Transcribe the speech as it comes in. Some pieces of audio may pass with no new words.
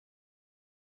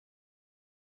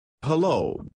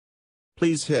Hello.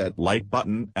 Please hit like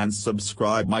button and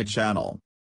subscribe my channel.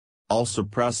 Also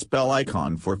press bell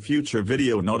icon for future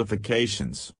video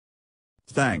notifications.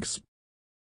 Thanks.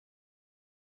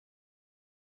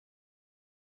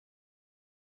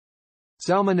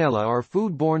 Salmonella are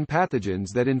food-borne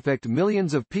pathogens that infect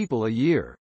millions of people a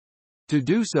year. To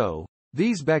do so,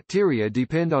 these bacteria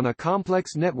depend on a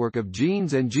complex network of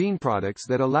genes and gene products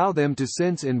that allow them to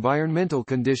sense environmental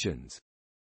conditions.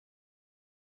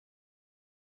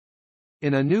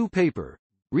 In a new paper,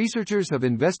 researchers have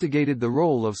investigated the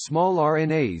role of small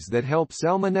RNAs that help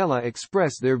Salmonella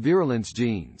express their virulence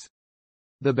genes.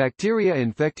 The bacteria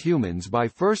infect humans by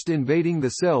first invading the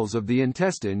cells of the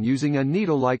intestine using a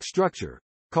needle-like structure,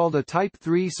 called a type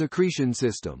 3 secretion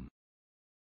system.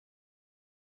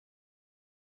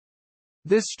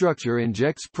 This structure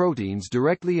injects proteins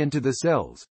directly into the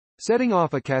cells, setting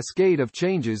off a cascade of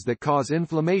changes that cause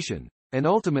inflammation, and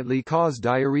ultimately cause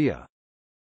diarrhea.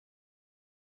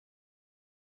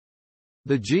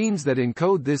 The genes that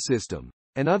encode this system,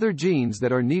 and other genes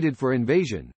that are needed for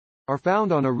invasion, are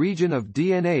found on a region of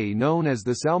DNA known as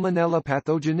the Salmonella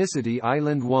pathogenicity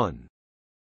island 1.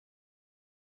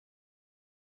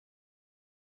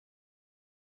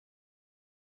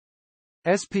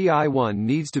 SPI1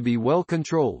 needs to be well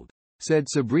controlled, said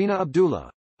Sabrina Abdullah,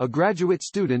 a graduate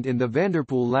student in the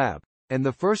Vanderpool lab, and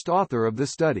the first author of the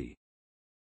study.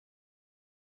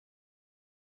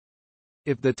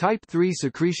 If the type 3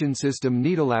 secretion system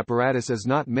needle apparatus is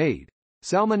not made,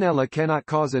 Salmonella cannot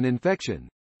cause an infection,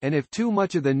 and if too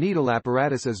much of the needle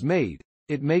apparatus is made,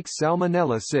 it makes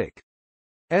Salmonella sick.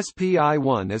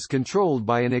 SPI1 is controlled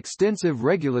by an extensive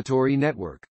regulatory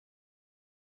network.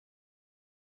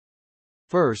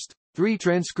 First, 3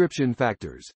 transcription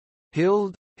factors,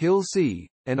 HILD, HIL-C,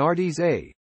 and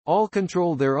RNAs, all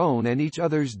control their own and each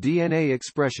other's DNA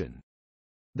expression.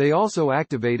 They also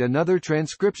activate another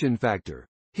transcription factor,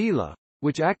 HeLa,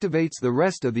 which activates the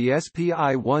rest of the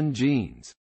SPI1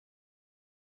 genes.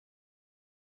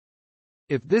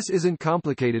 If this isn't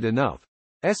complicated enough,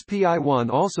 SPI1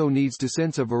 also needs to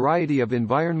sense a variety of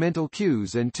environmental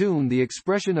cues and tune the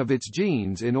expression of its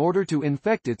genes in order to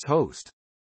infect its host.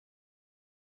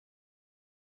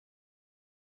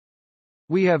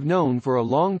 We have known for a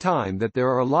long time that there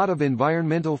are a lot of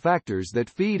environmental factors that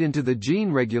feed into the gene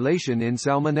regulation in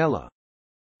Salmonella.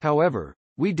 However,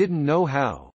 we didn't know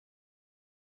how.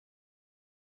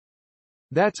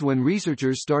 That's when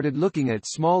researchers started looking at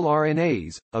small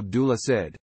RNAs, Abdullah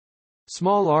said.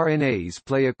 Small RNAs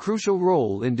play a crucial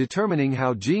role in determining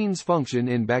how genes function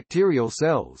in bacterial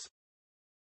cells.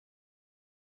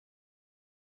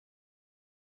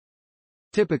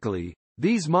 Typically,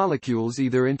 these molecules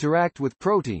either interact with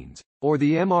proteins, or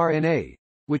the mRNA,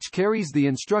 which carries the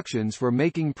instructions for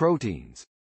making proteins.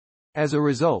 As a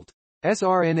result,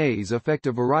 sRNAs affect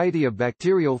a variety of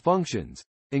bacterial functions,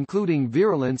 including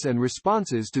virulence and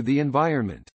responses to the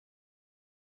environment.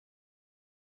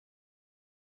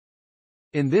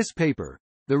 In this paper,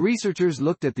 the researchers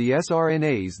looked at the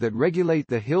sRNAs that regulate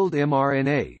the HILD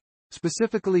mRNA,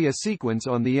 specifically a sequence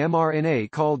on the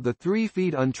mRNA called the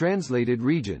 3' untranslated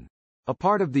region, a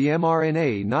part of the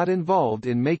mRNA not involved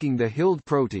in making the HILD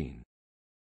protein.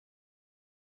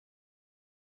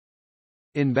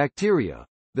 In bacteria,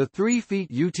 the 3'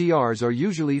 UTRs are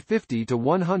usually 50 to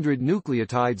 100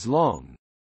 nucleotides long.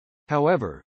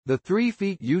 However, the 3'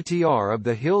 UTR of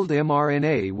the HILD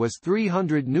mRNA was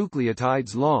 300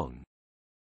 nucleotides long.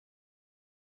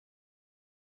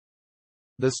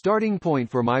 The starting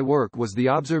point for my work was the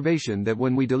observation that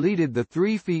when we deleted the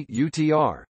 3'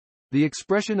 UTR, the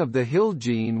expression of the HILD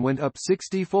gene went up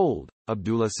 60-fold,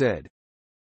 Abdullah said.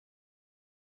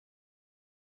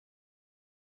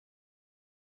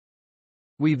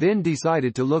 We then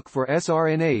decided to look for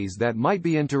sRNAs that might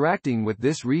be interacting with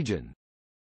this region.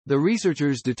 The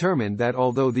researchers determined that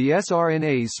although the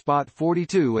sRNAs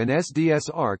SPOT42 and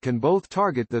SDSR can both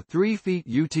target the 3'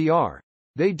 UTR,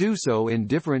 they do so in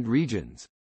different regions.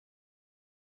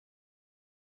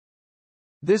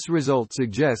 This result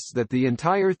suggests that the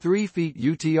entire 3'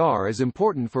 UTR is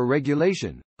important for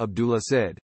regulation, Abdullah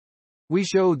said. We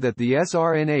showed that the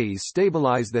sRNAs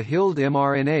stabilize the HILD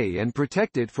mRNA and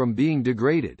protect it from being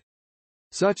degraded.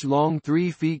 Such long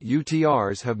 3'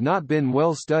 UTRs have not been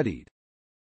well studied.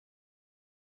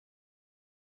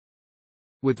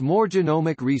 With more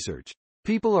genomic research,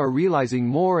 people are realizing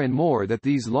more and more that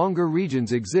these longer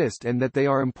regions exist and that they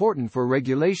are important for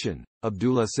regulation,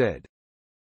 Abdullah said.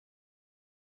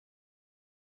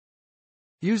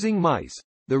 Using mice,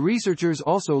 the researchers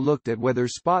also looked at whether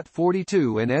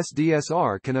SPOT42 and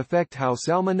SDSR can affect how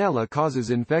Salmonella causes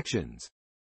infections.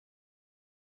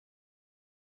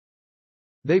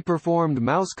 They performed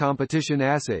mouse competition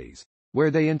assays, where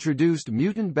they introduced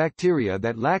mutant bacteria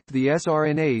that lacked the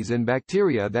sRNAs and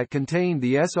bacteria that contained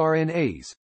the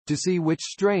sRNAs, to see which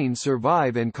strains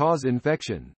survive and cause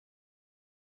infection.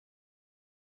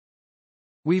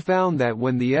 We found that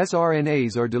when the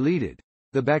sRNAs are deleted,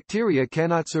 the bacteria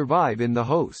cannot survive in the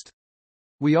host.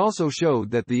 We also showed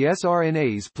that the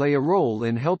sRNAs play a role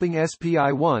in helping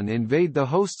SPI1 invade the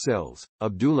host cells,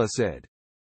 Abdullah said.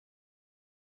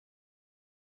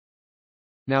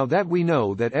 Now that we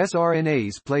know that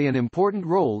sRNAs play an important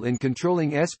role in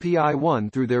controlling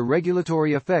SPI1 through their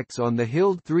regulatory effects on the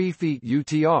HILD-3 feet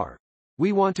UTR,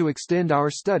 we want to extend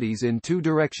our studies in two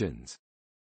directions.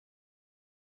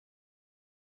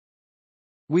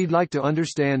 We'd like to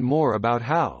understand more about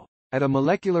how, at a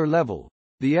molecular level,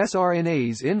 the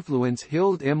sRNAs influence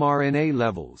HILD mRNA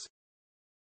levels.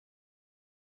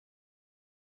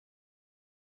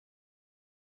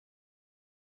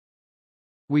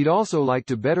 We'd also like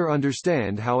to better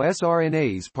understand how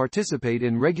sRNAs participate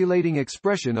in regulating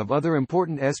expression of other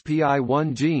important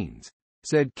SPI1 genes,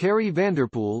 said Carrie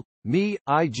Vanderpool, ME,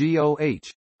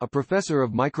 IGOH, a professor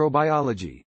of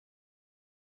microbiology.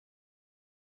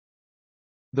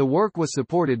 The work was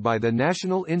supported by the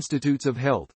National Institutes of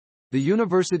Health, the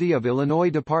University of Illinois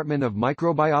Department of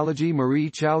Microbiology Marie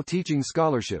Chow Teaching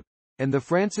Scholarship, and the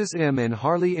Francis M. and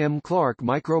Harley M. Clark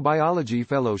Microbiology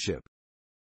Fellowship.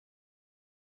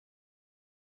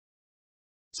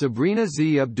 Sabrina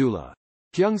Z. Abdullah,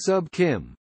 Kyungsub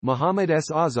Kim, Muhammad S.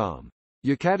 Azam,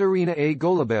 Yekaterina A.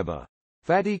 Golubeva,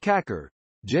 Fatih Kakar,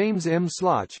 James M.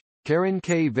 Sloch, Karen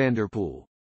K. Vanderpool.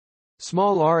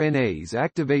 Small RNAs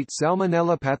activate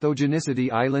Salmonella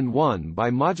pathogenicity island 1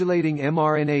 by modulating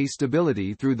mRNA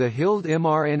stability through the HILD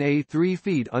mRNA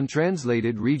 3'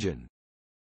 untranslated region.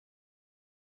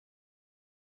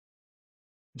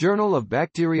 Journal of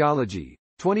Bacteriology,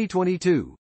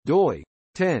 2022, doi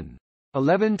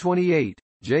 10.1128,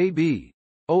 JB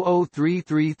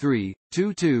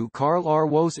 00333-22 Carl R.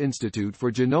 Woese Institute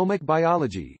for Genomic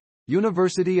Biology,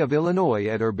 University of Illinois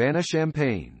at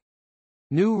Urbana-Champaign.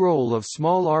 New role of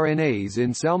small RNAs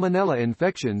in Salmonella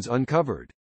infections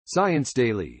uncovered. Science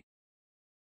Daily.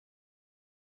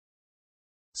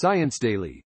 Science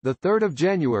Daily, 3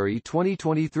 January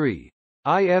 2023.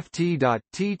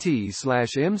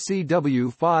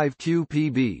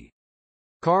 ift.tt/mcw5qpb.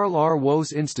 Carl R.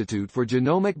 Woese Institute for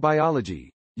Genomic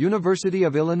Biology, University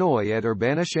of Illinois at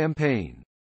Urbana-Champaign.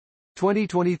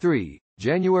 2023,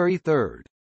 January 3.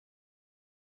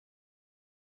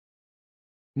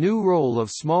 New role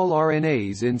of small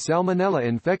RNAs in Salmonella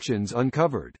infections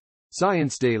uncovered.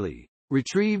 Science Daily.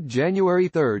 Retrieved January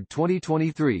 3,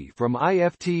 2023 from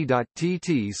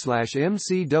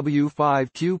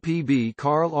ift.tt/mcw5qpb.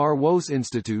 Carl R. Woese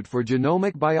Institute for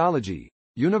Genomic Biology,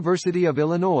 University of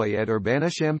Illinois at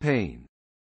Urbana-Champaign.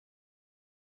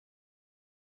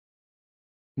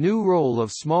 New role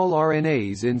of small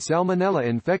RNAs in Salmonella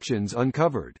infections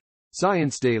uncovered.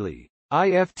 Science Daily.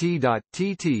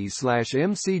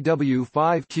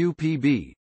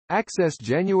 ift.tt/mcw5qpb. Accessed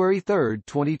January 3,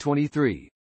 2023.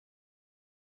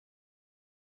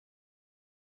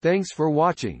 Thanks for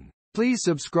watching. Please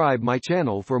subscribe my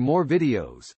channel for more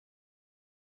videos.